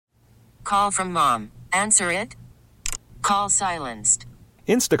Call from mom. Answer it. Call silenced.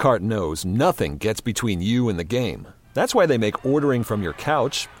 Instacart knows nothing gets between you and the game. That's why they make ordering from your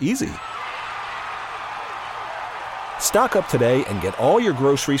couch easy. Stock up today and get all your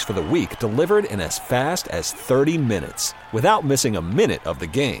groceries for the week delivered in as fast as 30 minutes without missing a minute of the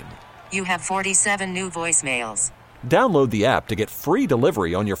game. You have 47 new voicemails. Download the app to get free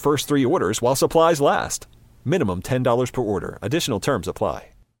delivery on your first 3 orders while supplies last. Minimum $10 per order. Additional terms apply.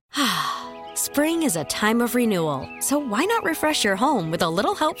 Spring is a time of renewal, so why not refresh your home with a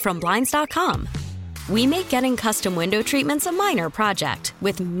little help from Blinds.com? We make getting custom window treatments a minor project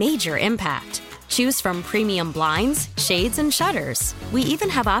with major impact. Choose from premium blinds, shades, and shutters. We even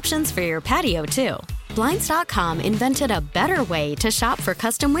have options for your patio, too. Blinds.com invented a better way to shop for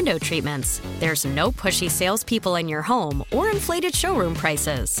custom window treatments. There's no pushy salespeople in your home or inflated showroom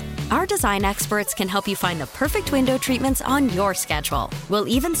prices. Our design experts can help you find the perfect window treatments on your schedule. We'll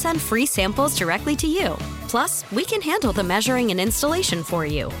even send free samples directly to you. Plus, we can handle the measuring and installation for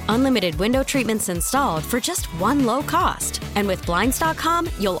you. Unlimited window treatments installed for just one low cost. And with Blinds.com,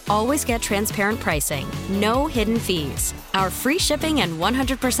 you'll always get transparent pricing. No hidden fees. Our free shipping and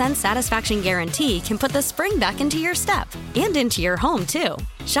 100% satisfaction guarantee can put the spring back into your step and into your home, too.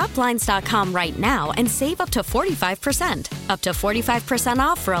 Shop Blinds.com right now and save up to 45%. Up to 45%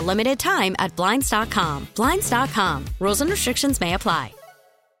 off for a limited time at Blinds.com. Blinds.com. Rules and restrictions may apply.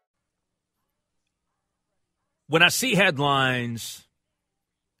 When I see headlines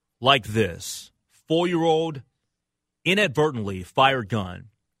like this, 4-year-old inadvertently fired gun,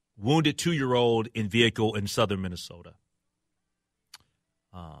 wounded 2-year-old in vehicle in southern Minnesota.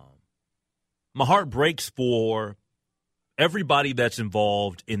 My heart breaks for everybody that's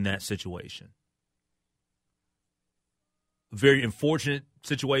involved in that situation. A very unfortunate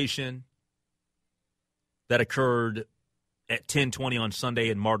situation that occurred at 10:20 on Sunday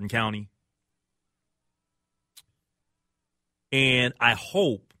in Martin County. And I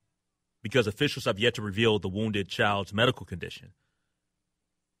hope, because officials have yet to reveal the wounded child's medical condition,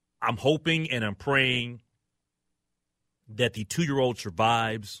 I'm hoping and I'm praying that the 2-year-old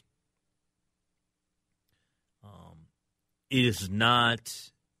survives. Is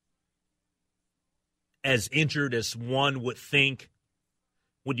not as injured as one would think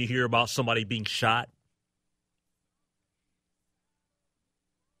when you hear about somebody being shot.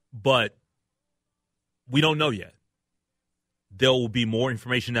 But we don't know yet. There will be more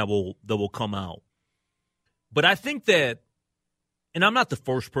information that will come out. But I think that, and I'm not the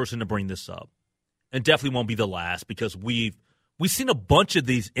first person to bring this up, and definitely won't be the last, because we've seen a bunch of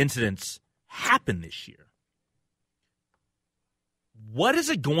these incidents happen this year. What is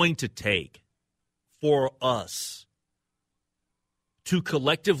it going to take for us to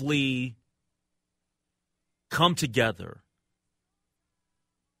collectively come together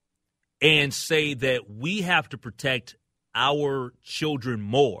and say that we have to protect our children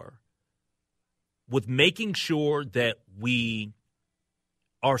more with making sure that we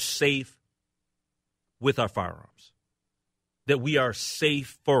are safe with our firearms, that we are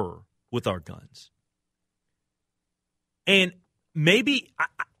safer with our guns? And maybe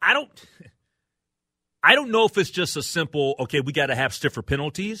I don't know if it's just a simple, okay, we got to have stiffer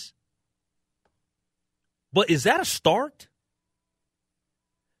penalties. But is that a start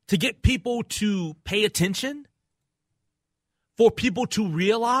to get people to pay attention? For people to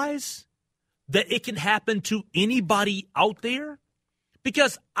realize that it can happen to anybody out there?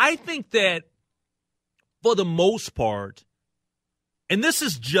 Because I think that for the most part, and this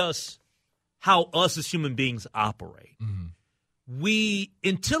is just how us as human beings operate,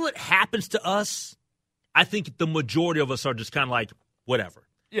 until it happens to us, I think the majority of us are just kind of like, whatever.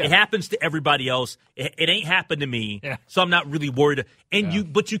 Yeah. It happens to everybody else. It ain't happened to me, so I'm not really worried.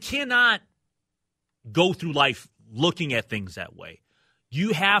 But you cannot go through life looking at things that way.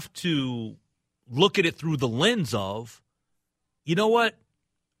 You have to look at it through the lens of, you know what?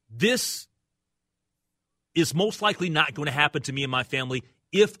 This is most likely not going to happen to me and my family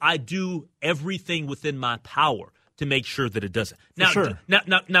if I do everything within my power to make sure that it doesn't.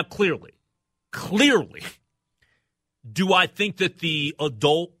 Now, clearly, do I think that the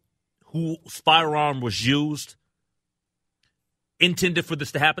adult whose firearm was used intended for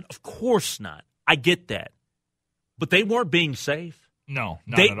this to happen? Of course not. I get that. But they weren't being safe. No,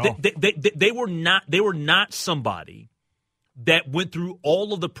 not at all. They were not somebody that went through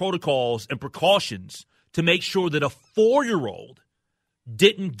all of the protocols and precautions to make sure that a 4-year-old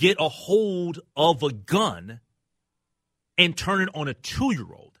didn't get a hold of a gun and turn it on a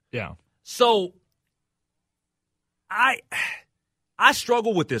 2-year-old. Yeah. So I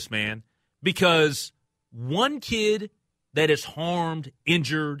struggle with this, man, because one kid that is harmed,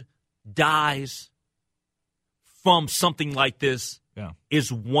 injured, dies from something like this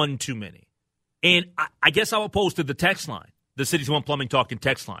is one too many. And I guess I'll oppose to the text line, the Cities One Plumbing Talking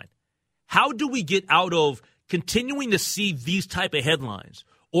text line. How do we get out of continuing to see these type of headlines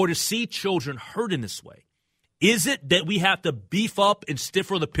or to see children hurt in this way? Is it that we have to beef up and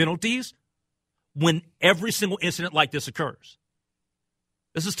stiffer the penalties when every single incident like this occurs?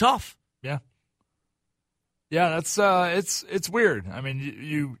 This is tough. Yeah. Yeah, that's it's weird. I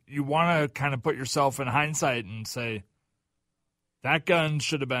mean, you want to kind of put yourself in hindsight and say, that gun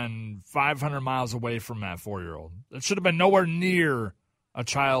should have been 500 miles away from that 4-year-old. It should have been nowhere near a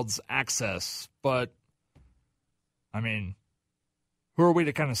child's access. But, I mean, who are we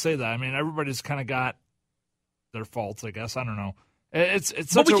to kind of say that? I mean, everybody's kind of got their faults, I guess. I don't know.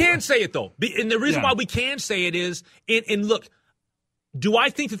 But we can say it, though. And the reason why we can say it is, and look, do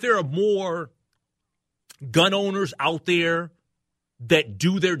I think that there are more gun owners out there that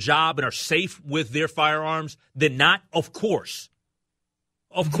do their job and are safe with their firearms than not? Of course.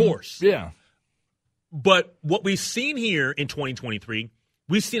 Of course. Yeah. But what we've seen here in 2023,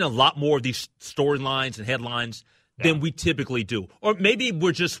 we've seen a lot more of these storylines and headlines than we typically do. Or maybe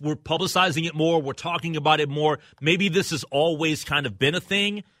we're publicizing it more, we're talking about it more. Maybe this has always kind of been a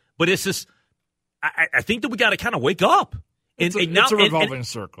thing, but it's just, I think that we got to kind of wake up. It's a revolving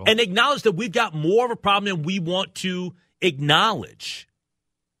circle. And acknowledge that we've got more of a problem than we want to acknowledge.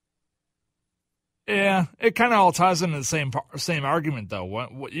 Yeah, it kind of all ties into the same argument,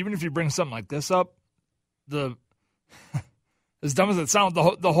 though. Even if you bring something like this up, as dumb as it sounds,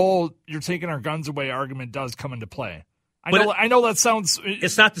 the whole "you're taking our guns away" argument does come into play. I know that sounds.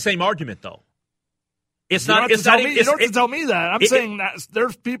 It's not the same argument, though. It's you not. You don't have to tell me that. I'm saying that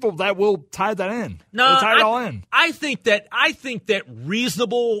there's people that will tie that in. No, tie it all in. I think that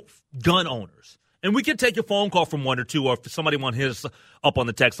reasonable gun owners. And we can take a phone call from one or two, or if somebody want to hit us up on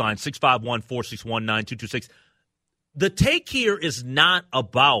the text line, 651-461-9226. The take here is not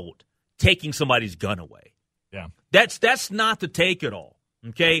about taking somebody's gun away. Yeah. That's not the take at all,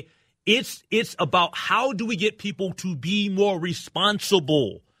 okay? It's about how do we get people to be more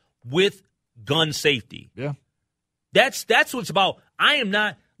responsible with gun safety. Yeah. That's what it's about. I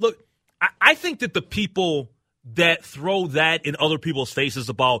think that the people that throw that in other people's faces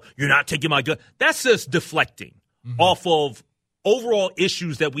about you're not taking my gun, that's just deflecting off of overall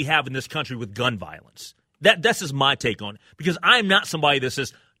issues that we have in this country with gun violence. That's just my take on it. Because I'm not somebody that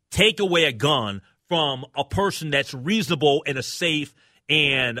says take away a gun from a person that's reasonable and a safe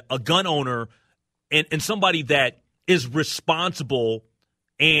and a gun owner and somebody that is responsible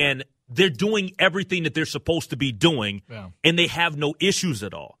and they're doing everything that they're supposed to be doing and they have no issues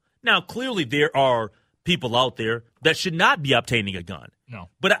at all. Now, clearly there are people out there that should not be obtaining a gun. No.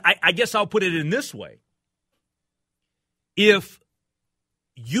 But I guess I'll put it in this way. If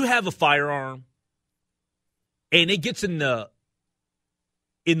you have a firearm and it gets in the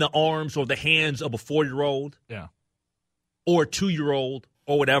arms or the hands of a 4-year-old or a 2-year-old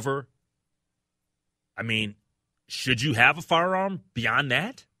or whatever, I mean, should you have a firearm beyond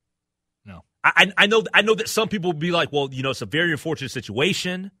that? No. I know that some people will be like, well, it's a very unfortunate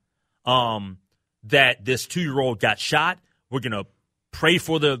situation. That this 2-year-old got shot. We're gonna pray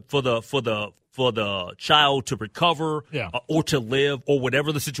for the child to recover or to live or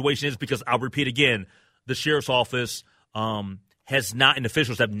whatever the situation is. Because I'll repeat again, the sheriff's office has not, and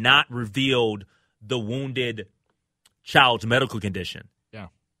officials have not revealed the wounded child's medical condition. Yeah.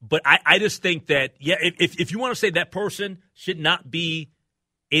 But I just think that if you want to say that person should not be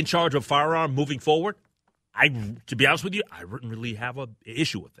in charge of a firearm moving forward, to be honest with you, I wouldn't really have an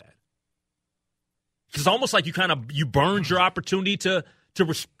issue with that. It's almost like you burned your opportunity to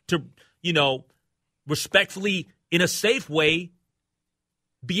respectfully, in a safe way,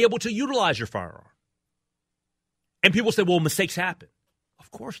 be able to utilize your firearm. And people say, well, mistakes happen. Of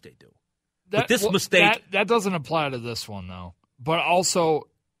course they do. That doesn't apply to this one, though. But also,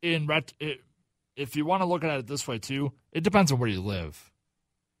 if you want to look at it this way, too, it depends on where you live.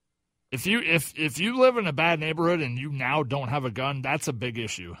 If you live in a bad neighborhood and you now don't have a gun, that's a big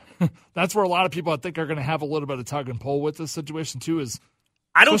issue. That's where a lot of people I think are going to have a little bit of tug and pull with this situation too.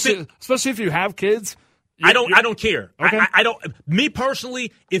 Especially if you have kids. I don't care. Okay. I don't. Me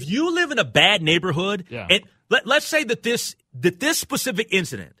personally, if you live in a bad neighborhood, and let's say that this specific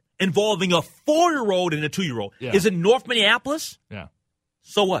incident involving a 4-year-old and a 2-year-old is in North Minneapolis. Yeah.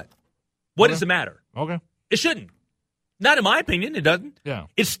 So what? What does it matter? Okay. It shouldn't. Not in my opinion, it doesn't. Yeah.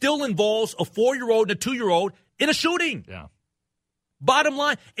 It still involves a 4-year-old and a 2-year-old in a shooting. Yeah. Bottom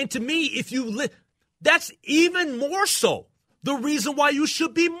line. And to me, if you that's even more so the reason why you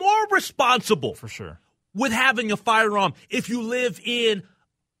should be more responsible. For sure. With having a firearm if you live in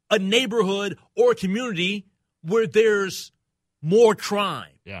a neighborhood or a community where there's more crime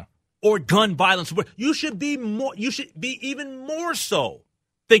or gun violence. You should be even more so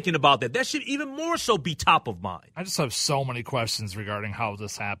thinking about that. That should even more so be top of mind. I just have so many questions regarding how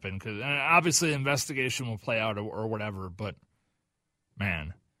this happened, because obviously the investigation will play out or whatever, but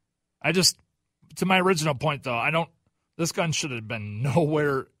man, to my original point though, this gun should have been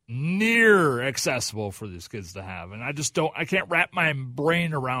nowhere near accessible for these kids to have, and I can't wrap my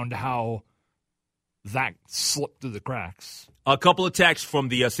brain around how that slipped through the cracks. A couple of texts from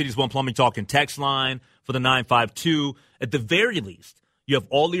the Cities One Plumbing Talking text line for the 952. At the very least, you have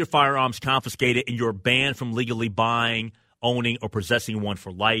all of your firearms confiscated and you're banned from legally buying, owning, or possessing one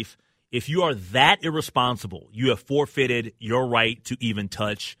for life. If you are that irresponsible, you have forfeited your right to even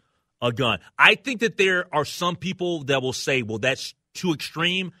touch a gun. I think that there are some people that will say, well, that's too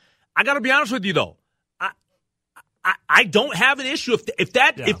extreme. I got to be honest with you, though. I don't have an issue. If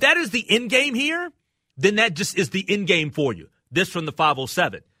that is the end game here, then that just is the end game for you. This from the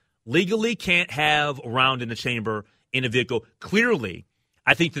 507. Legally can't have a round in the chamber in a vehicle. Clearly,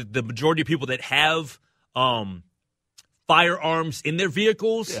 I think that the majority of people that have firearms in their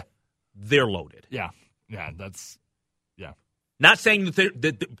vehicles, they're loaded. Yeah. Not saying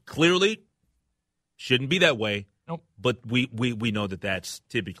that clearly shouldn't be that way. Nope. But we know that that's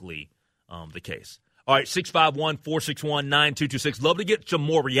typically the case. All right, 651-461-9226. Love to get some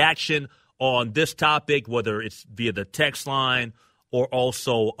more reaction on this topic, whether it's via the text line or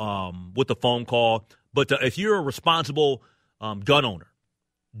also with the phone call. But if you're a responsible gun owner,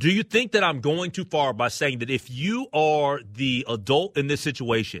 do you think that I'm going too far by saying that if you are the adult in this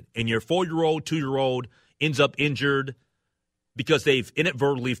situation and your 4-year-old, 2-year-old ends up injured because they've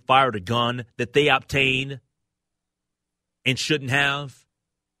inadvertently fired a gun that they obtained and shouldn't have,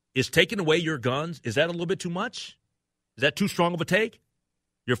 is taking away your guns, is that a little bit too much? Is that too strong of a take?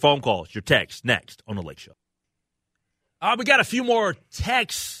 Your phone calls, your texts, next on The Lake Show. We got a few more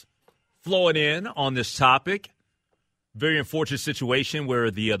texts flowing in on this topic. Very unfortunate situation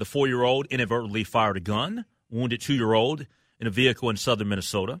where the 4-year-old inadvertently fired a gun, wounded 2-year-old in a vehicle in southern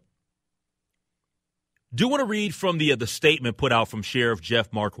Minnesota. Do want to read from the statement put out from Sheriff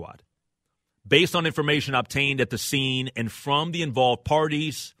Jeff Marquardt. Based on information obtained at the scene and from the involved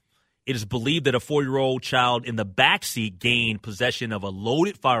parties, it is believed that a 4-year-old child in the backseat gained possession of a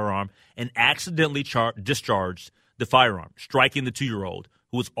loaded firearm and accidentally discharged the firearm, striking the 2-year-old,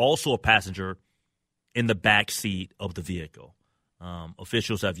 who was also a passenger in the backseat of the vehicle.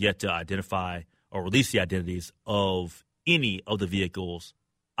 Officials have yet to identify or release the identities of any of the vehicle's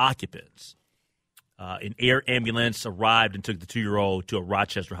occupants. An air ambulance arrived and took the 2-year-old to a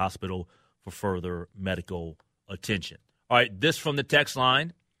Rochester hospital for further medical attention. All right, this from the text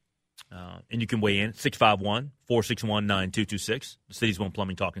line, and you can weigh in, 651-461-9226, the Cities One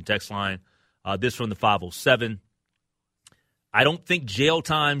Plumbing Talking text line. This from the 507. I don't think jail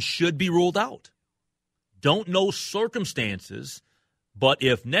time should be ruled out. Don't know circumstances, but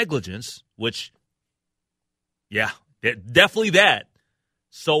if negligence, which, definitely that,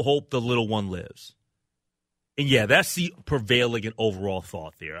 so hope the little one lives. And, that's the prevailing and overall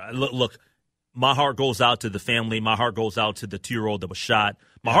thought there. Look, my heart goes out to the family. My heart goes out to the 2-year-old that was shot.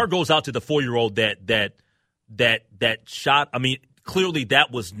 My heart goes out to the 4-year-old that shot. I mean, clearly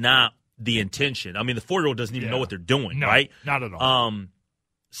that was not the intention. I mean, the 4-year-old doesn't even know what they're doing, right? Not at all.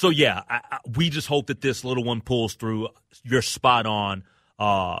 So, we just hope that this little one pulls through. You're spot on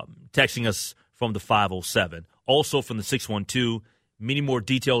texting us from the 507. Also from the 612, many more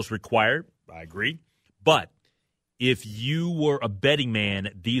details required. I agree. But if you were a betting man,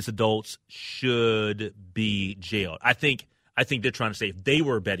 these adults should be jailed. I think they're trying to say if they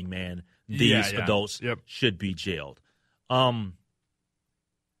were a betting man, these adults should be jailed.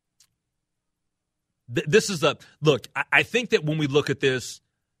 This is look, I think that when we look at this,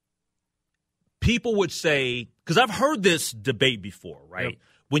 people would say, because I've heard this debate before, right? Yep.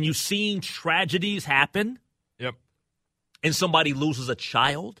 When you've seen tragedies happen and somebody loses a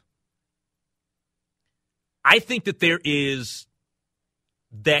child, I think that there is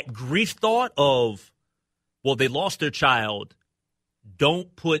that grief thought of, well, they lost their child.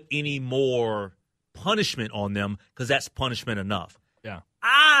 Don't put any more punishment on them because that's punishment enough. Yeah.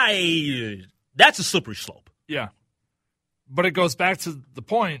 That's a slippery slope. Yeah. But it goes back to the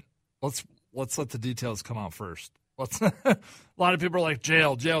point, let's let the details come out first. A lot of people are like,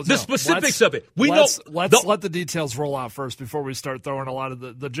 jail. The specifics of it. Let's let the details roll out first before we start throwing a lot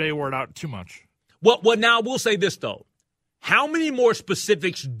of the J word out too much. Well, now we'll say this, though. How many more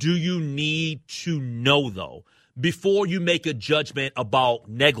specifics do you need to know, though, before you make a judgment about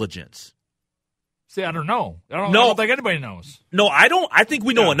negligence? See, I don't know. I don't think anybody knows. No, I don't. I think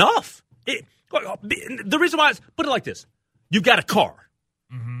we know enough. The reason why is, put it like this. You've got a car.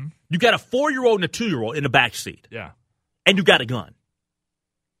 Mm-hmm. You got a 4-year-old and a 2-year-old in the back seat. Yeah. And you got a gun.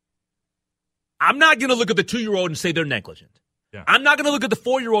 I'm not going to look at the 2-year-old and say they're negligent. Yeah. I'm not going to look at the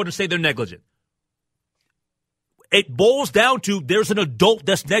 4-year-old and say they're negligent. It boils down to there's an adult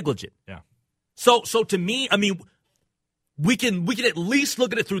that's negligent. Yeah. So to me, I mean, we can at least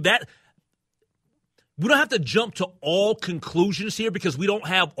look at it through that. We don't have to jump to all conclusions here because we don't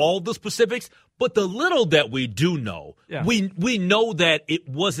have all the specifics. But the little that we do know, we know that it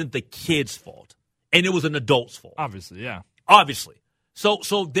wasn't the kid's fault, and it was an adult's fault. Obviously, yeah. Obviously.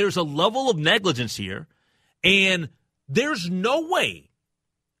 So there's a level of negligence here, and there's no way,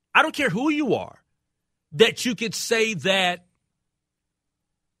 I don't care who you are, that you could say that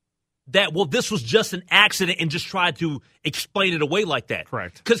well, this was just an accident and just try to explain it away like that.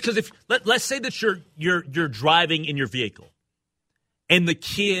 Correct. Because if let's say that you're driving in your vehicle, and the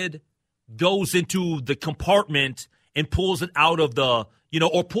kid goes into the compartment and pulls it out of the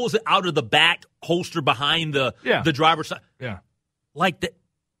or pulls it out of the back holster behind the driver's side. Yeah. Like that.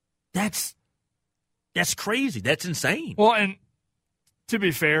 That's crazy. That's insane. Well, and to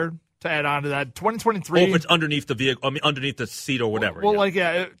be fair, to add on to that, 2023. Or if it's underneath the vehicle, underneath the seat or whatever. Well,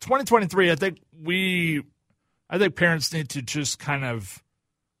 2023, I think parents need to just kind of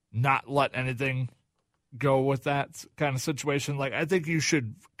not let anything go with that kind of situation. Like, I think you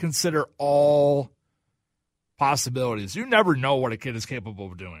should consider all possibilities. You never know what a kid is capable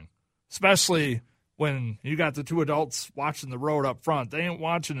of doing, especially when you got the two adults watching the road up front. They ain't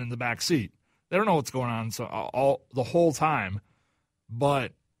watching in the back seat. They don't know what's going on the whole time.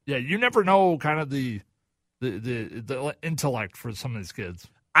 But yeah, you never know kind of the intellect for some of these kids.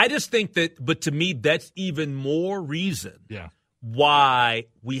 I just think but to me, that's even more reason why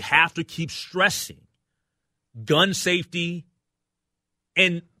we have to keep stressing gun safety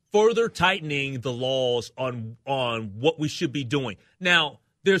and further tightening the laws on what we should be doing. Now,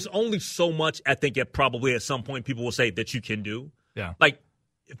 there's only so much I think that probably at some point people will say that you can do. Yeah. Like,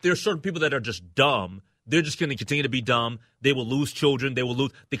 if there's certain people that are just dumb, they're just going to continue to be dumb. They will lose children. They will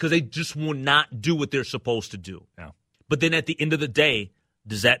lose because they just will not do what they're supposed to do. Yeah. But then at the end of the day,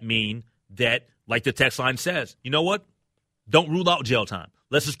 does that mean that, like the text line says, you know what? Don't rule out jail time.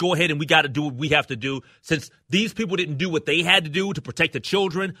 Let's just go ahead and we got to do what we have to do. Since these people didn't do what they had to do to protect the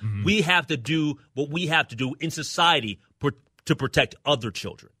children, we have to do what we have to do in society to protect other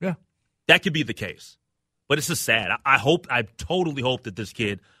children. Yeah. That could be the case. But it's just sad. I totally hope that this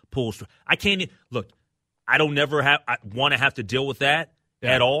kid pulls through. I can't look. I want to have to deal with that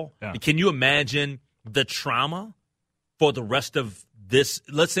at all. Yeah. Can you imagine the trauma for the rest of this?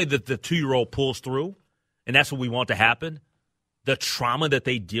 Let's say that the 2-year-old pulls through, and that's what we want to happen. The trauma that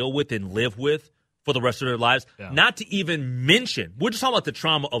they deal with and live with for the rest of their lives. Yeah. Not to even mention, we're just talking about the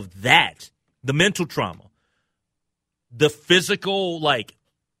trauma of that, the mental trauma, the physical, like,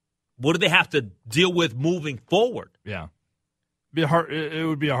 what do they have to deal with moving forward? Yeah. It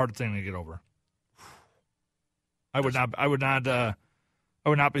would be a hard thing to get over. I would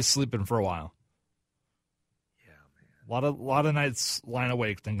not be sleeping for a while. Yeah, man. A lot of nights lying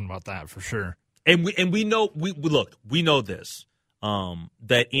awake thinking about that for sure. And we know we know this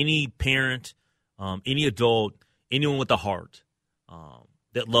that any parent, any adult, anyone with a heart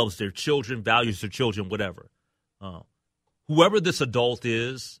that loves their children, values their children, whatever, whoever this adult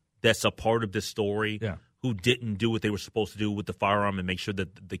is that's a part of this story, who didn't do what they were supposed to do with the firearm and make sure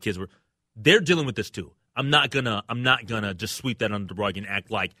that the kids they're dealing with this too. I'm not gonna just sweep that under the rug and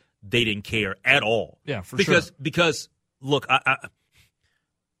act like they didn't care at all. Yeah, for sure. Because look,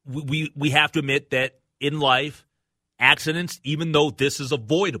 we have to admit that in life, accidents, even though this is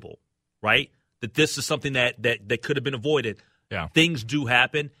avoidable, right? That this is something that could have been avoided. Yeah. Things do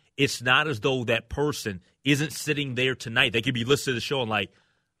happen. It's not as though that person isn't sitting there tonight. They could be listening to the show and like,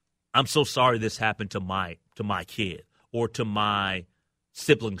 I'm so sorry this happened to my kid or to my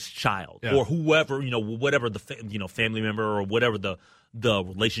sibling's child or whoever, whatever the family member or whatever the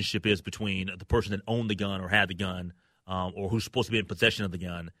relationship is between the person that owned the gun or had the gun or who's supposed to be in possession of the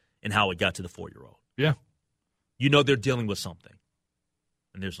gun and how it got to the 4-year-old. Yeah. They're dealing with something.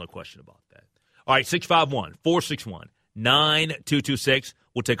 And there's no question about that. All right, 651-461-9226.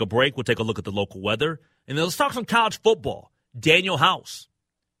 We'll take a break. We'll take a look at the local weather. And then let's talk some college football. Daniel House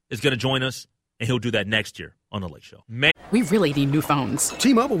is going to join us, and he'll do that next year on The Lake Show. We really need new phones.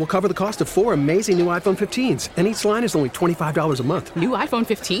 T-Mobile will cover the cost of 4 amazing new iPhone 15s, and each line is only $25 a month. New iPhone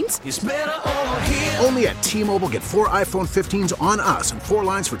 15s? It's better over here. Only at T-Mobile, get 4 iPhone 15s on us and 4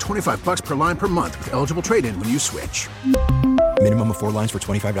 lines for $25 per line per month with eligible trade-in when you switch. Minimum of 4 lines for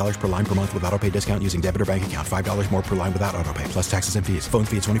 $25 per line per month with autopay discount using debit or bank account. $5 more per line without autopay, plus taxes and fees. Phone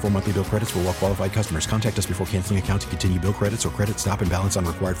fee at 24 monthly bill credits for well-qualified customers. Contact us before canceling account to continue bill credits or credit stop and balance on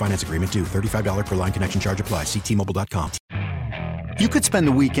required finance agreement due. $35 per line connection charge applies. See T-Mobile.com. You could spend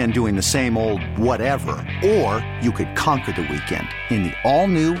the weekend doing the same old whatever, or you could conquer the weekend in the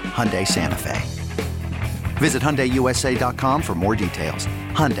all-new Hyundai Santa Fe. Visit HyundaiUSA.com for more details.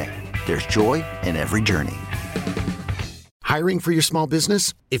 Hyundai, there's joy in every journey. Hiring for your small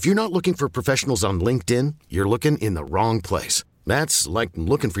business? If you're not looking for professionals on LinkedIn, you're looking in the wrong place. That's like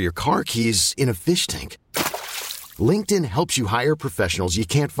looking for your car keys in a fish tank. LinkedIn helps you hire professionals you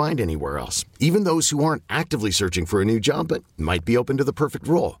can't find anywhere else, even those who aren't actively searching for a new job but might be open to the perfect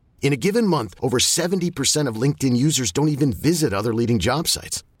role. In a given month, over 70% of LinkedIn users don't even visit other leading job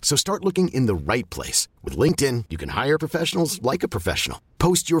sites. So start looking in the right place. With LinkedIn, you can hire professionals like a professional.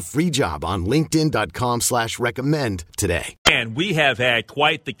 Post your free job on linkedin.com/recommend today. And we have had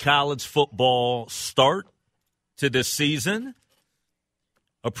quite the college football start to this season,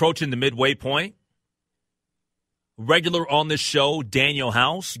 approaching the midway point. Regular on this show, Daniel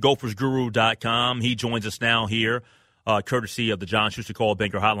House, gophersguru.com. He joins us now here, courtesy of the John Schuster Call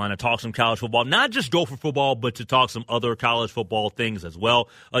Banker Hotline, to talk some college football. Not just Gopher football, but to talk some other college football things as well.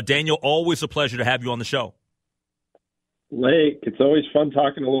 Daniel, always a pleasure to have you on the show. Lake, it's always fun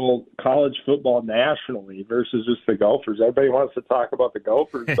talking a little college football nationally versus just the Gophers. Everybody wants to talk about the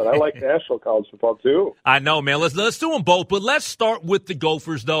Gophers, but I like national college football too. I know, man. Let's do them both, but let's start with the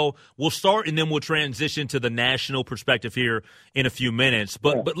Gophers, though. We'll start and then we'll transition to the national perspective here in a few minutes.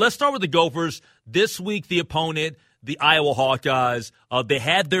 But let's start with the Gophers. This week, the opponent, the Iowa Hawkeyes, they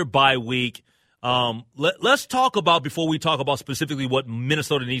had their bye week. Let's talk about, before we talk about specifically what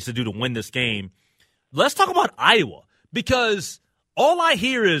Minnesota needs to do to win this game, let's talk about Iowa. Because all I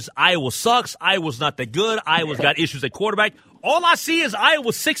hear is Iowa sucks, Iowa's not that good, Iowa's got issues at quarterback. All I see is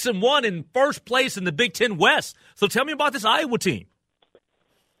Iowa 6-1 in first place in the Big Ten West. So tell me about this Iowa team.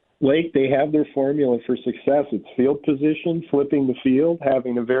 Lake, they have their formula for success. It's field position, flipping the field,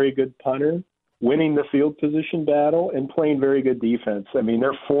 having a very good punter, winning the field position battle, and playing very good defense. I mean,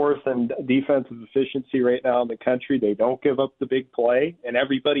 they're fourth in defensive efficiency right now in the country. They don't give up the big play, and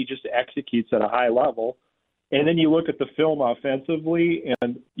everybody just executes at a high level. And then you look at the film offensively,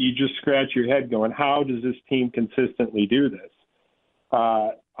 and you just scratch your head going, how does this team consistently do this?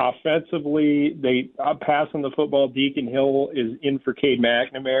 Offensively, they passing the football. Deacon Hill is in for Cade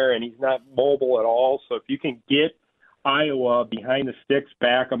McNamara, and he's not mobile at all. So if you can get Iowa behind the sticks,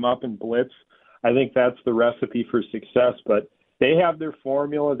 back them up and blitz, I think that's the recipe for success. But they have their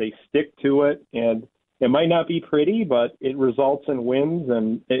formula. They stick to it, and it might not be pretty, but it results in wins,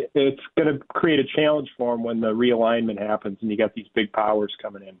 and it's going to create a challenge for them when the realignment happens and you got these big powers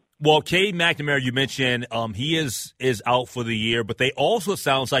coming in. Well, Cade McNamara, you mentioned, he is out for the year, but they also,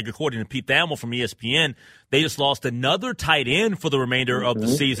 sounds like, according to Pete Thamel from ESPN, they just lost another tight end for the remainder of the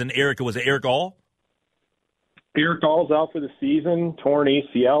season. Was it Eric All? Eric All's out for the season, torn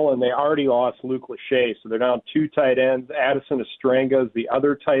ACL, and they already lost Luke Lachey, so they're down two tight ends. Addison Estrenga is the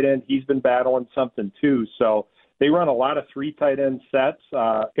other tight end. He's been battling something too, so they run a lot of three tight end sets.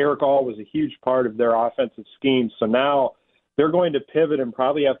 Eric All was a huge part of their offensive scheme, so now they're going to pivot and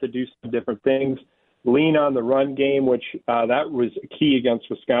probably have to do some different things. Lean on the run game, which that was key against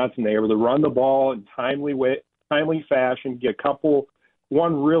Wisconsin. They were able to run the ball in timely fashion, get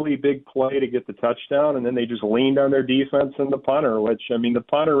one really big play to get the touchdown, and then they just leaned on their defense and the punter, which, I mean, the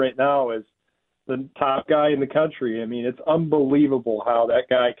punter right now is the top guy in the country. I mean, it's unbelievable how that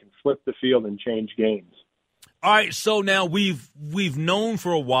guy can flip the field and change games. All right, so now we've known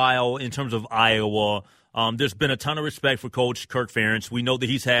for a while in terms of Iowa. There's been a ton of respect for Coach Kirk Ferentz. We know that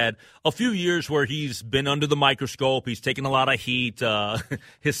he's had a few years where he's been under the microscope. He's taken a lot of heat.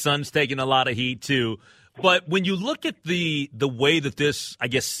 His son's taking a lot of heat, too. But when you look at the way that this, I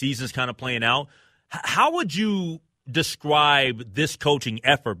guess, season's kind of playing out, how would you describe this coaching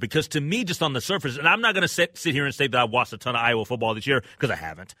effort? Because to me, just on the surface, and I'm not going to sit here and say that I've watched a ton of Iowa football this year, because I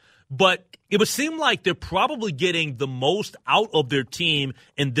haven't, but it would seem like they're probably getting the most out of their team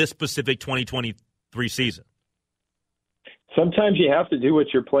in this specific 2023 season. Sometimes you have to do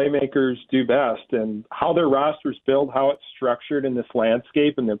what your playmakers do best, and how their roster's built, how it's structured in this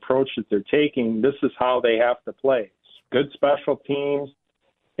landscape and the approach that they're taking, this is how they have to play. Good special teams,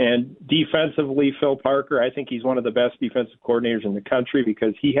 and defensively, Phil Parker, I think he's one of the best defensive coordinators in the country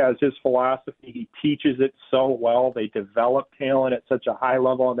because he has his philosophy. He teaches it so well. They develop talent at such a high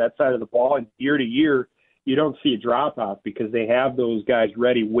level on that side of the ball, and year to year, you don't see a drop-off because they have those guys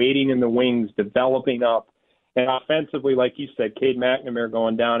ready, waiting in the wings, developing up. And offensively, like you said, Cade McNamara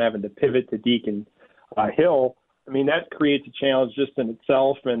going down, having to pivot to Deacon Hill. I mean, that creates a challenge just in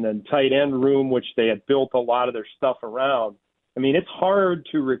itself. And then tight end room, which they had built a lot of their stuff around. I mean, it's hard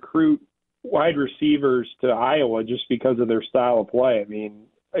to recruit wide receivers to Iowa just because of their style of play. I mean,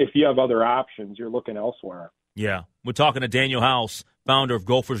 if you have other options, you're looking elsewhere. Yeah. We're talking to Daniel House, founder of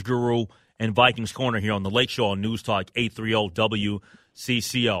Gopher Guru and Vikings Corner here on the Lake Show on News Talk 830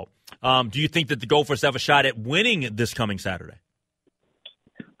 WCCO. Do you think that the Gophers have a shot at winning this coming Saturday?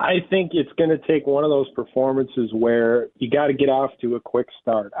 I think it's going to take one of those performances where you got to get off to a quick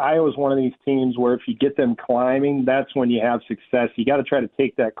start. Iowa's one of these teams where if you get them climbing, that's when you have success. You got to try to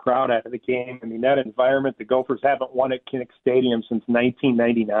take that crowd out of the game. I mean, that environment, the Gophers haven't won at Kinnick Stadium since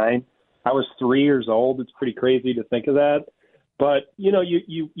 1999. I was 3 years old. It's pretty crazy to think of that. But, you know,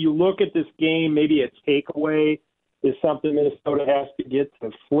 you look at this game, maybe a takeaway is something Minnesota has to get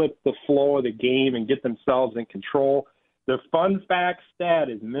to flip the flow of the game and get themselves in control. The fun fact stat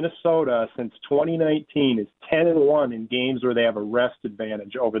is Minnesota since 2019 is 10-1 in games where they have a rest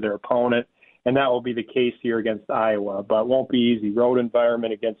advantage over their opponent, and that will be the case here against Iowa. But it won't be easy. Road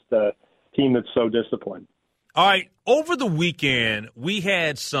environment against a team that's so disciplined. All right, over the weekend, we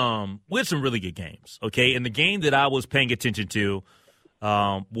had some really good games, okay? And the game that I was paying attention to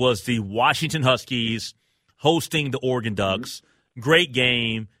was the Washington Huskies hosting the Oregon Ducks. Great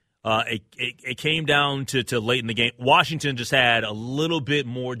game. It came down to late in the game. Washington just had a little bit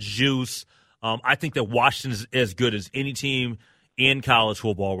more juice. I think that Washington is as good as any team in college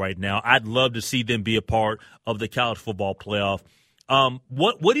football right now. I'd love to see them be a part of the college football playoff.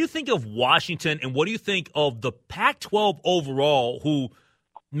 What do you think of Washington, and what do you think of the Pac-12 overall, who,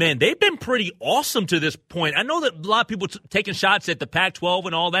 man, they've been pretty awesome to this point. I know that a lot of people taking shots at the Pac-12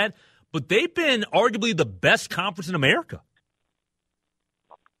 and all that, but they've been arguably the best conference in America.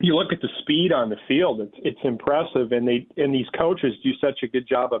 You look at the speed on the field; it's impressive, and these coaches do such a good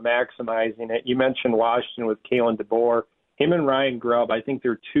job of maximizing it. You mentioned Washington with Kalen DeBoer, him and Ryan Grubb. I think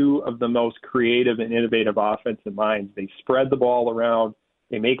they're two of the most creative and innovative offensive minds. They spread the ball around,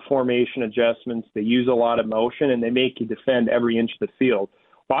 they make formation adjustments, they use a lot of motion, and they make you defend every inch of the field.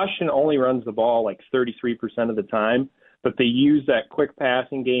 Washington only runs the ball like 33% of the time, but they use that quick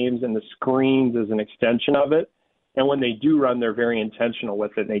passing games and the screens as an extension of it. And when they do run, they're very intentional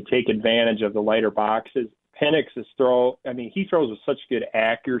with it. They take advantage of the lighter boxes. Penix's throw, I mean, he throws with such good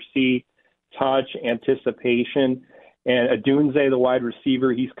accuracy, touch, anticipation. And Adunze, the wide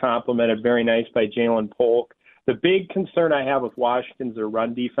receiver, he's complemented very nice by Jalen Polk. The big concern I have with Washington's their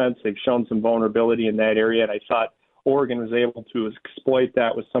run defense. They've shown some vulnerability in that area, and I thought Oregon was able to exploit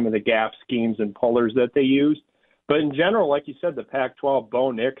that with some of the gap schemes and pullers that they used. But in general, like you said, the Pac-12,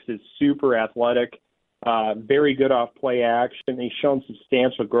 Bo Nix is super athletic. Very good off play action. He's shown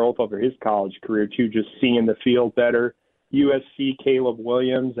substantial growth over his college career, too, just seeing the field better. USC, Caleb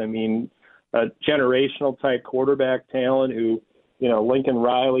Williams, I mean, a generational type quarterback talent who, you know, Lincoln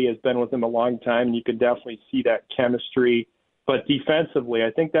Riley has been with him a long time, and you can definitely see that chemistry. But defensively,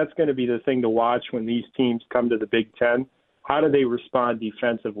 I think that's going to be the thing to watch when these teams come to the Big Ten. How do they respond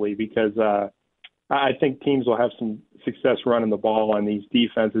defensively? Because I think teams will have some success running the ball on these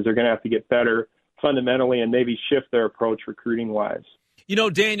defenses. They're going to have to get better fundamentally and maybe shift their approach recruiting-wise. You know,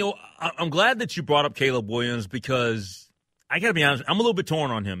 Daniel, I'm glad that you brought up Caleb Williams because I got to be honest, I'm a little bit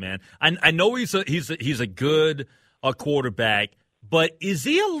torn on him, man. I know he's a good quarterback, but is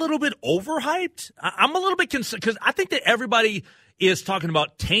he a little bit overhyped? I'm a little bit concerned because I think that everybody is talking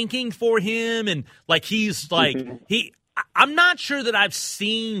about tanking for him and like he's like I'm not sure that I've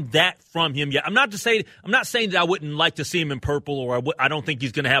seen that from him yet. I'm not saying that I wouldn't like to see him in purple or I don't think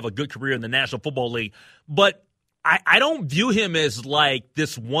he's going to have a good career in the National Football League, but I don't view him as like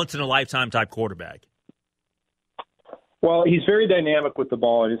this once-in-a-lifetime type quarterback. Well, he's very dynamic with the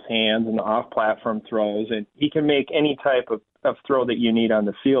ball in his hands and the off-platform throws, and he can make any type of throw that you need on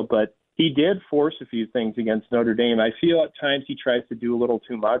the field, but he did force a few things against Notre Dame. I feel at times he tries to do a little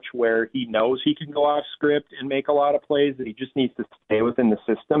too much where he knows he can go off script and make a lot of plays, that he just needs to stay within the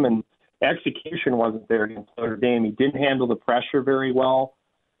system, and execution wasn't there against Notre Dame. He didn't handle the pressure very well,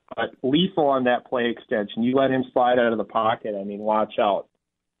 but lethal on that play extension. You let him slide out of the pocket, I mean, watch out.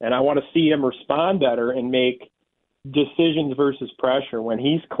 And I want to see him respond better and make decisions versus pressure. When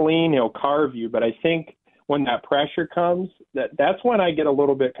he's clean, he'll carve you, but I think when that pressure comes, that's when I get a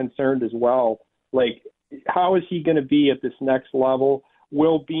little bit concerned as well. Like, how is he going to be at this next level?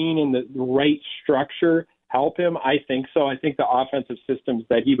 Will being in the right structure help him? I think so. I think the offensive systems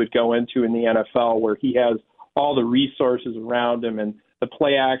that he would go into in the NFL, where he has all the resources around him and the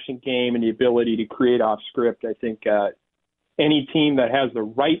play action game and the ability to create off script, I think any team that has the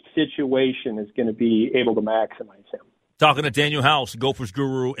right situation is going to be able to maximize him. Talking to Daniel House, Gophers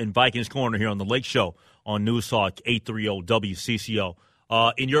Guru and Vikings Corner here on the Lake Show on News Talk 830 WCCO.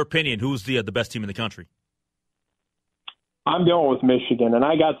 In your opinion, who's the best team in the country? I'm going with Michigan, and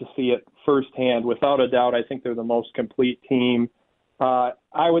I got to see it firsthand. Without a doubt, I think they're the most complete team. I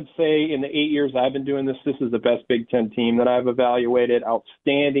would say in the 8 years I've been doing this, this is the best Big Ten team that I've evaluated.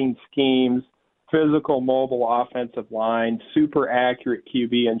 Outstanding schemes, physical, mobile offensive line, super accurate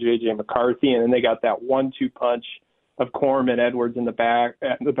QB and J.J. McCarthy, and then they got that 1-2 punch of Corm and Edwards in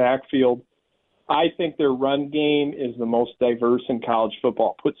the backfield. I think their run game is the most diverse in college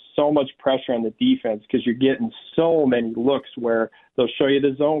football. It puts so much pressure on the defense because you're getting so many looks where they'll show you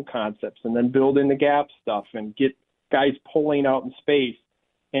the zone concepts and then build in the gap stuff and get guys pulling out in space.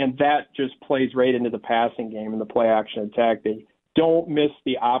 And that just plays right into the passing game and the play action attack. They don't miss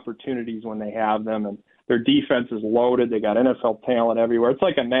the opportunities when they have them, and their defense is loaded. They got NFL talent everywhere. It's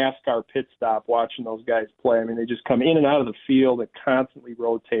like a NASCAR pit stop watching those guys play. I mean, they just come in and out of the field and constantly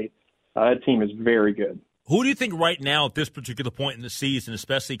rotate. That team is very good. Who do you think right now at this particular point in the season,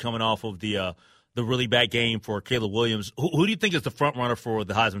 especially coming off of the really bad game for Caleb Williams, who do you think is the front runner for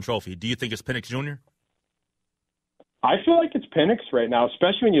the Heisman Trophy? Do you think it's Penix Jr.? I feel like it's Penix right now,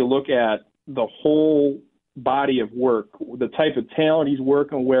 especially when you look at the whole body of work, the type of talent he's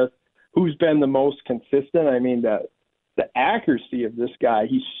working with, who's been the most consistent. I mean, the accuracy of this guy,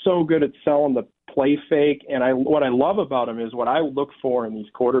 he's so good at selling the play fake. And what I love about him is what I look for in these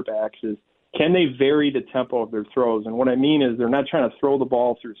quarterbacks is, can they vary the tempo of their throws? And what I mean is they're not trying to throw the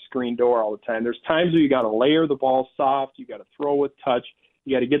ball through a screen door all the time. There's times where you got to layer the ball soft, you got to throw with touch,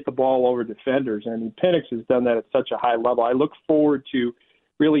 you got to get the ball over defenders. And I mean, Penix has done that at such a high level. I look forward to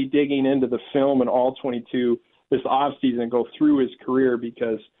really digging into the film and all 22 this offseason and go through his career,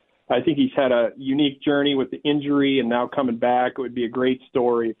 because I think he's had a unique journey with the injury and now coming back. It would be a great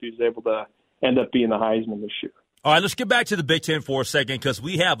story if he was able to end up being the Heisman this year. All right, let's get back to the Big Ten for a second, because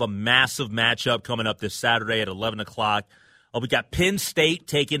we have a massive matchup coming up this Saturday at 11 o'clock. We got Penn State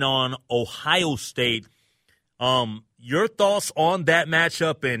taking on Ohio State. Your thoughts on that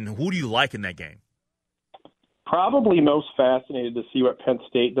matchup, and who do you like in that game? Probably most fascinated to see what Penn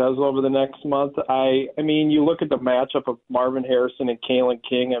State does over the next month. I mean, you look at the matchup of Marvin Harrison and Kalen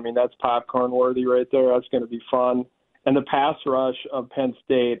King. I mean, that's popcorn worthy right there. That's going to be fun. And the pass rush of Penn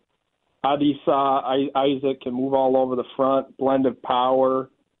State, Adisa Isaac can move all over the front, blend of power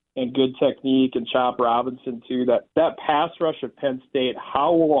and good technique, and Chop Robinson too. That pass rush of Penn State,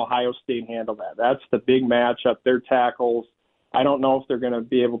 how will Ohio State handle that? That's the big matchup. Their tackles, I don't know if they're going to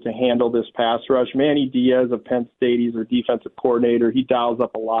be able to handle this pass rush. Manny Diaz of Penn State, he's their defensive coordinator. He dials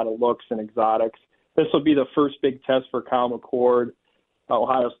up a lot of looks and exotics. This will be the first big test for Kyle McCord,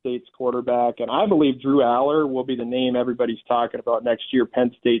 Ohio State's quarterback. And I believe Drew Aller will be the name everybody's talking about next year,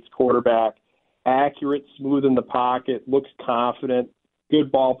 Penn State's quarterback. Accurate, smooth in the pocket, looks confident, good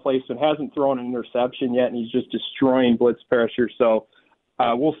ball placement, hasn't thrown an interception yet, and he's just destroying blitz pressure. So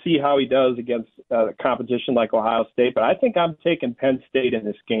we'll see how he does against competition like Ohio State. But I think I'm taking Penn State in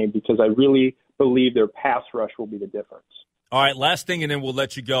this game because I really believe their pass rush will be the difference. All right, last thing, and then we'll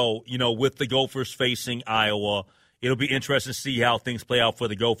let you go. You know, with the Gophers facing Iowa, it'll be interesting to see how things play out for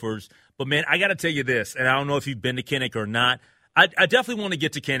the Gophers. But, man, I got to tell you this, and I don't know if you've been to Kinnick or not. I definitely want to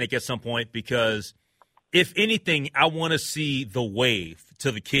get to Kinnick at some point because, if anything, I want to see the wave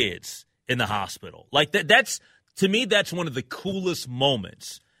to the kids in the hospital. Like, that's to me, that's one of the coolest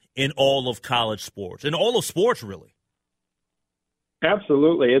moments in all of college sports, in all of sports, really.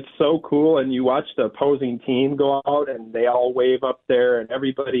 Absolutely. It's so cool. And you watch the opposing team go out and they all wave up there and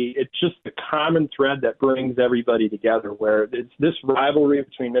everybody, it's just the common thread that brings everybody together, where it's this rivalry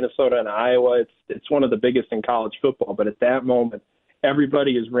between Minnesota and Iowa. It's one of the biggest in college football, but at that moment,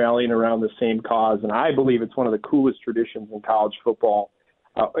 everybody is rallying around the same cause. And I believe it's one of the coolest traditions in college football,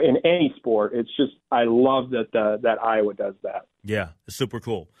 in any sport. It's just, I love that Iowa does that. Yeah, it's super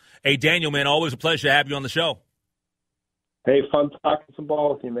cool. Hey, Daniel, man, always a pleasure to have you on the show. Hey, fun talking some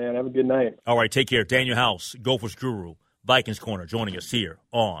ball with you, man. Have a good night. All right, take care. Daniel House, Gophers Guru, Vikings Corner, joining us here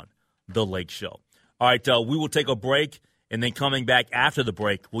on The Lake Show. All right, we will take a break, and then coming back after the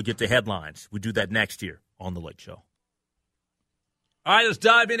break, we'll get to headlines. We'll do that next here on The Lake Show. All right, let's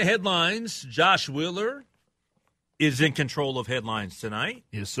dive into headlines. Josh Wheeler is in control of headlines tonight.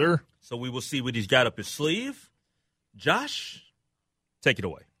 Yes, sir. So we will see what he's got up his sleeve. Josh, take it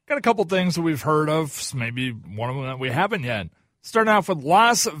away. Got a couple things that we've heard of, maybe one of them that we haven't yet. Starting off with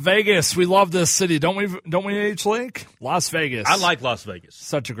Las Vegas. We love this city, don't we, H. Lake? Las Vegas. I like Las Vegas.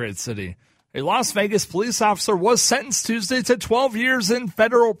 Such a great city. A Las Vegas police officer was sentenced Tuesday to 12 years in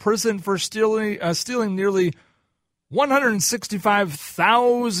federal prison for stealing nearly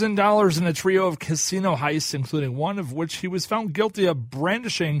 $165,000 in a trio of casino heists, including one of which he was found guilty of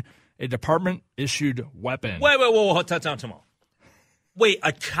brandishing a department-issued weapon. Wait, time. Wait,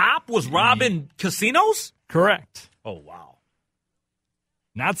 a cop was robbing casinos? Correct. Oh, wow.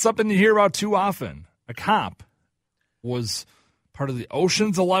 Not something you hear about too often. A cop was part of the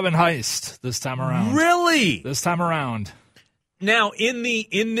Ocean's 11 heist this time around. Really? This time around. Now, in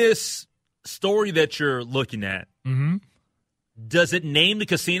this story that you're looking at, does it name the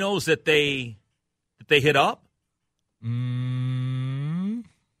casinos that they hit up?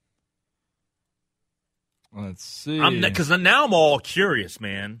 Let's see. Because now I'm all curious,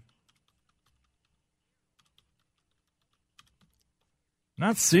 man.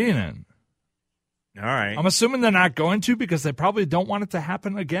 Not seeing it. All right. I'm assuming they're not going to because they probably don't want it to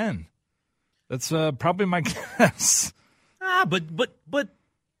happen again. That's probably my guess. But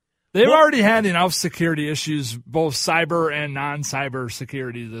they've already had enough security issues, both cyber and non-cyber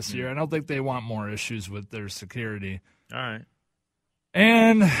security this year. I don't think they want more issues with their security. All right.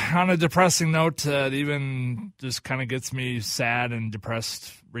 And on a depressing note, it even just kind of gets me sad and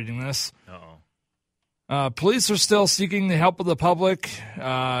depressed reading this. Police are still seeking the help of the public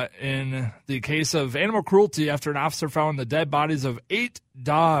in the case of animal cruelty after an officer found the dead bodies of 8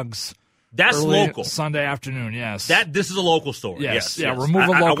 dogs. That's local. Sunday afternoon, yes. This is a local story. Yes. Yeah, we're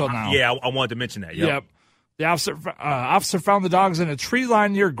moving local now. Yeah, I wanted to mention that. Yep. The officer found the dogs in a tree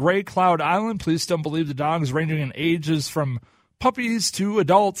line near Gray Cloud Island. Police don't believe the dogs, ranging in ages from puppies to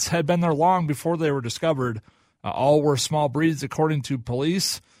adults, had been there long before they were discovered. All were small breeds, according to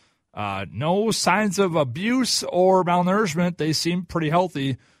police. No signs of abuse or malnourishment. They seem pretty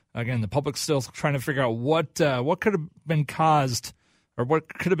healthy. Again, the public's still trying to figure out what could have been caused, or what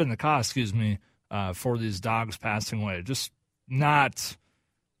could have been the cause, for these dogs passing away. Just not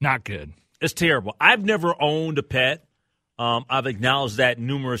good. It's terrible. I've never owned a pet. I've acknowledged that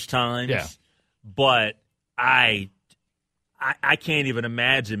numerous times. Yeah. But I can't even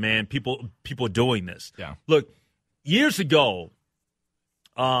imagine, man, people doing this. Yeah. Look, years ago,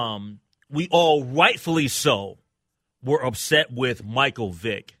 we all rightfully so were upset with Michael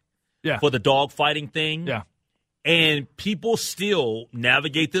Vick for the dog fighting thing. Yeah. And people still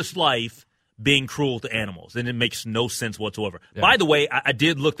navigate this life being cruel to animals, and it makes no sense whatsoever. Yeah. By the way, I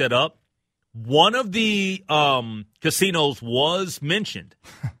did look that up. One of the casinos was mentioned,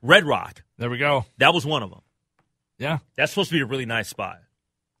 Red Rock. There we go. That was one of them. Yeah. That's supposed to be a really nice spot.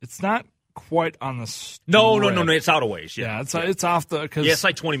 It's not quite on the strip. No. It's out of ways. Yeah, it's off the. It's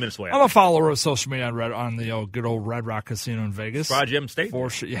like 20 minutes away. I'm a follower of social media on the good old Red Rock Casino in Vegas. Fried Gem State.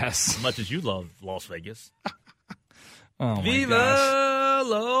 Yes. As much as you love Las Vegas. Oh my Viva gosh.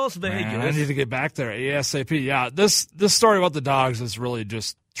 Las Vegas. Man, I need to get back there ASAP. Yeah, this story about the dogs is really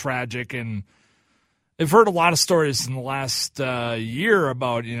just tragic, and I've heard a lot of stories in the last year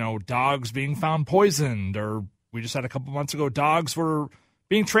about dogs being found poisoned, or we just had a couple months ago dogs were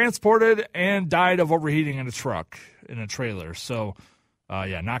being transported and died of overheating in a truck, in a trailer. So,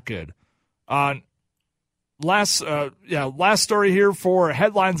 not good. Last story here for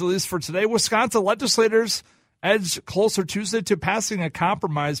headlines, at least for today. Wisconsin legislators edged closer Tuesday to passing a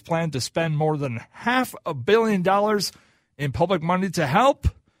compromise plan to spend more than $500 million in public money to help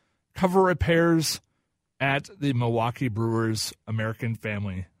cover repairs at the Milwaukee Brewers American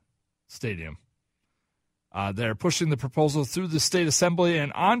Family Stadium. They're pushing the proposal through the state assembly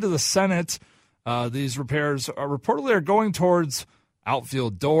and onto the Senate. These repairs reportedly are going towards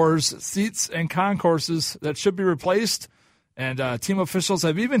outfield doors, seats, and concourses that should be replaced. And team officials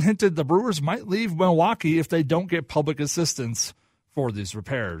have even hinted the Brewers might leave Milwaukee if they don't get public assistance for these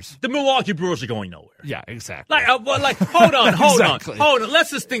repairs. The Milwaukee Brewers are going nowhere. Yeah, exactly. Hold on.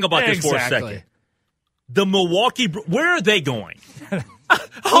 Let's just think about this for a second. The Milwaukee where are they going?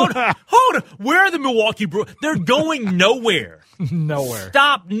 Hold on. Where are the Milwaukee Brewers? They're going nowhere. Nowhere.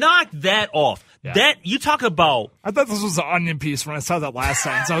 Stop. Knock that off. Yeah. That you talk about. I thought this was an onion piece when I saw that last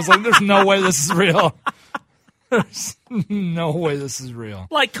sentence. I was like, there's no way this is real. There's no way this is real.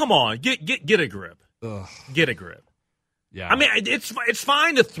 Like, come on, get a grip. Ugh. Get a grip. Yeah. I mean, it's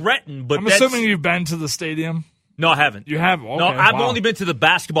fine to threaten, but I'm assuming you've been to the stadium. No, I haven't. You haven't? Okay, no, I've only been to the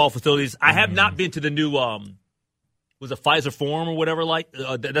basketball facilities. I have not been to the new was it Pfizer Forum or whatever?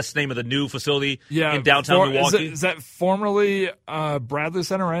 That's the name of the new facility in downtown Milwaukee. Is that formerly Bradley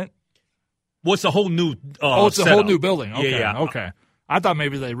Center, right? Well, it's a whole new. It's a whole new building. Okay, yeah. Okay. I thought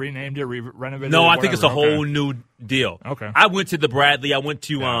maybe they renamed it, renovated it. No, I think it's a whole new deal. Okay. I went to the Bradley. I went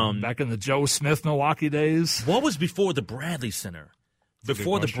to back in the Joe Smith Milwaukee days. What was before the Bradley Center?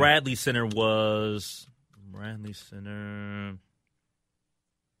 Before the Bradley Center was Bradley Center.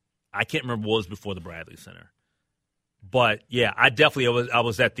 I can't remember what was before the Bradley Center. But yeah, I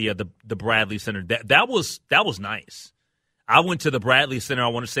was at the Bradley Center. That was nice. I went to the Bradley Center. I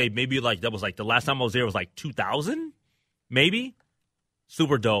want to say maybe that was the last time I was there was 2000, maybe.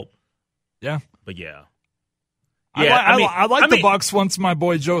 Super dope. Yeah, but yeah. I like the Bucks once my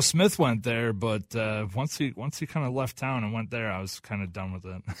boy Joe Smith went there, but once he kind of left town and went there, I was kind of done with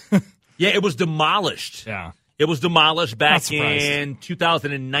it. Yeah, it was demolished. Yeah. It was demolished back in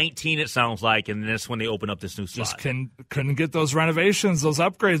 2019, it sounds like, and that's when they opened up this new slot. Just couldn't get those renovations, those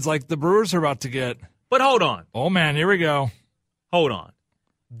upgrades like the Brewers are about to get. But hold on. Oh, man, here we go. Hold on.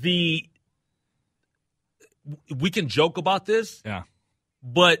 We can joke about this. Yeah.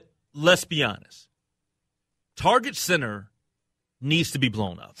 But let's be honest. Target Center needs to be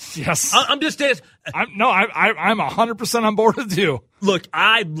blown up. Yes. I'm just asking. I'm 100% on board with you. Look,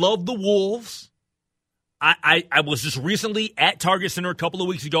 I love the Wolves. I was just recently at Target Center a couple of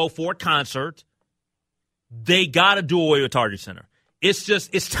weeks ago for a concert. They got to do away with Target Center.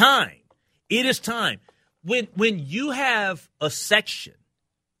 It's time. It is time. When you have a section,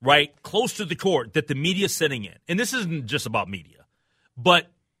 right, close to the court that the media's sitting in, and this isn't just about media, but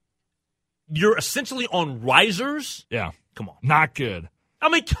you're essentially on risers. Yeah. Come on. Not good. I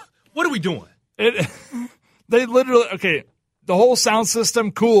mean, what are we doing? They literally, okay, the whole sound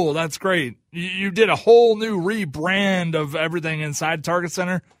system, cool, that's great. You did a whole new rebrand of everything inside Target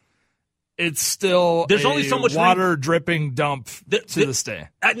Center. It's still there's only so much water dripping dump to this day.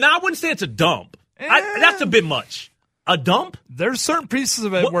 Now, I wouldn't say it's a dump. That's a bit much. A dump? There's certain pieces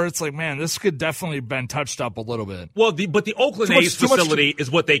of it where it's like, man, this could definitely been touched up a little bit. Well, but the Oakland A's facility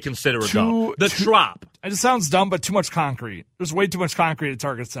is what they consider a dump. The Trop. It sounds dumb, but too much concrete. There's way too much concrete at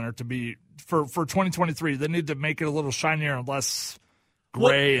Target Center to be for 2023. They need to make it a little shinier and less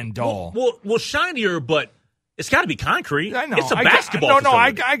gray and dull. Well, shinier, but it's got to be concrete. I know. It's a basketball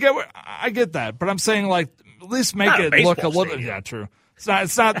facility. I get that, but I'm saying at least make it look a little. Stadium. Yeah, true.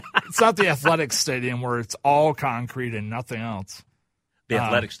 It's not the athletic stadium where it's all concrete and nothing else. The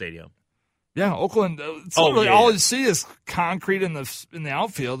athletic stadium. Yeah, Oakland. It's literally all you see is concrete in the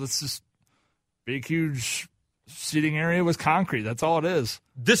outfield. It's just big, huge seating area with concrete. That's all it is.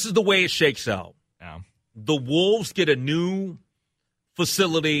 This is the way it shakes out. Yeah. The Wolves get a new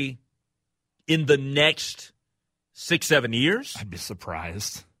facility in the next 6-7 years. I'd be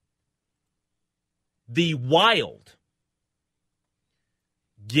surprised. The Wild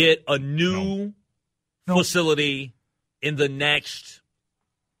get a new facility in the next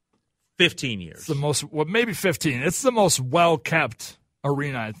 15 years. It's the most, maybe 15. It's the most well-kept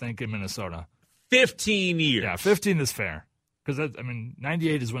arena, I think, in Minnesota. 15 years. Yeah, 15 is fair. Because,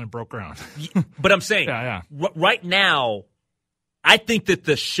 98 is when it broke ground. But I'm saying, right now, I think that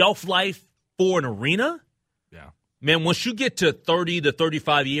the shelf life for an arena, man, once you get to 30 to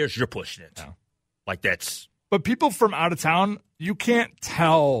 35 years, you're pushing it. Yeah. That's... But people from out of town, you can't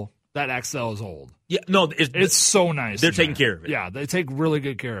tell that XL is old. Yeah, no, it's so nice. They're taking care of it. Yeah, they take really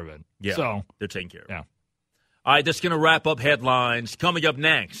good care of it. Yeah, so they're taking care of it. Yeah. All right, that's going to wrap up headlines. Coming up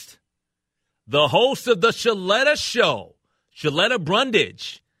next, the host of the Shaletta Show, Shaletta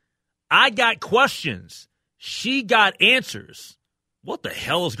Brundage. I got questions. She got answers. What the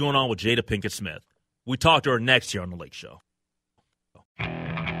hell is going on with Jada Pinkett Smith? We talk to her next here on The Lake Show.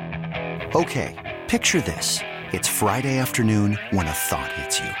 Okay, picture this. It's Friday afternoon when a thought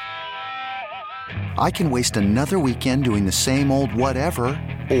hits you. I can waste another weekend doing the same old whatever,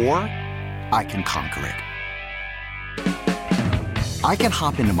 or I can conquer it. I can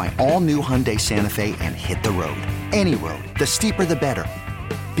hop into my all-new Hyundai Santa Fe and hit the road. Any road. The steeper, the better.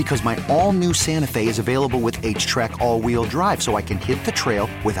 Because my all-new Santa Fe is available with H-Track all-wheel drive, so I can hit the trail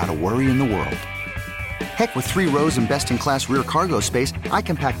without a worry in the world. Heck, with 3 rows and best-in-class rear cargo space, I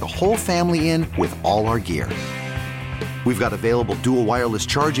can pack the whole family in with all our gear. We've got available dual wireless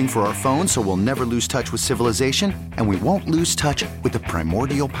charging for our phones, so we'll never lose touch with civilization, and we won't lose touch with the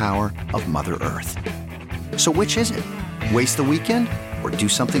primordial power of Mother Earth. So which is it? Waste the weekend or do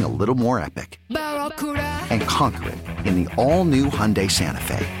something a little more epic? And conquer it in the all-new Hyundai Santa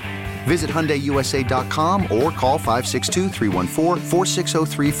Fe. Visit HyundaiUSA.com or call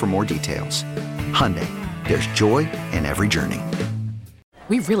 562-314-4603 for more details. Hyundai, there's joy in every journey.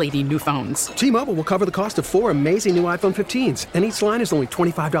 We really need new phones. T-Mobile will cover the cost of 4 amazing new iPhone 15s, and each line is only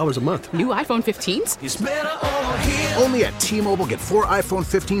 $25 a month. New iPhone 15s? It's better over here. Only at T-Mobile, get 4 iPhone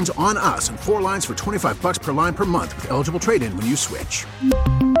 15s on us and 4 lines for $25 per line per month with eligible trade-in when you switch.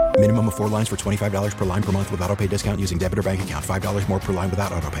 Minimum of 4 lines for $25 per line per month with auto-pay discount using debit or bank account. $5 more per line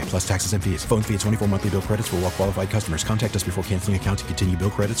without auto-pay, plus taxes and fees. Phone fee at 24 monthly bill credits for well-qualified customers. Contact us before canceling account to continue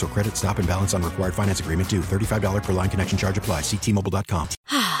bill credits or credit stop and balance on required finance agreement due. $35 per line connection charge applies. See T-Mobile.com.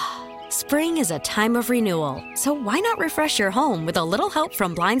 Spring is a time of renewal, so why not refresh your home with a little help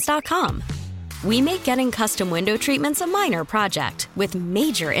from Blinds.com? We make getting custom window treatments a minor project with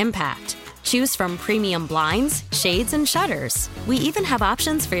major impact. Choose from premium blinds, shades, and shutters. We even have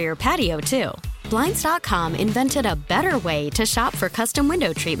options for your patio, too. Blinds.com invented a better way to shop for custom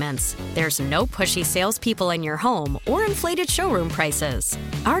window treatments. There's no pushy salespeople in your home or inflated showroom prices.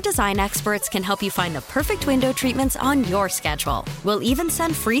 Our design experts can help you find the perfect window treatments on your schedule. We'll even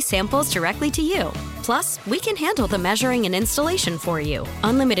send free samples directly to you. Plus, we can handle the measuring and installation for you.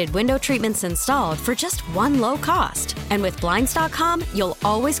 Unlimited window treatments installed for just one low cost. And with Blinds.com, you'll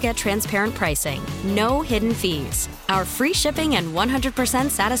always get transparent pricing. No hidden fees. Our free shipping and 100%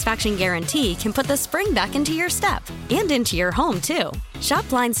 satisfaction guarantee can put the spring back into your step and into your home, too. Shop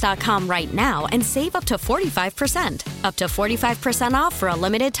Blinds.com right now and save up to 45%. Up to 45% off for a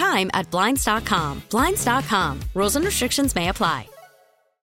limited time at Blinds.com. Blinds.com. Rules and restrictions may apply.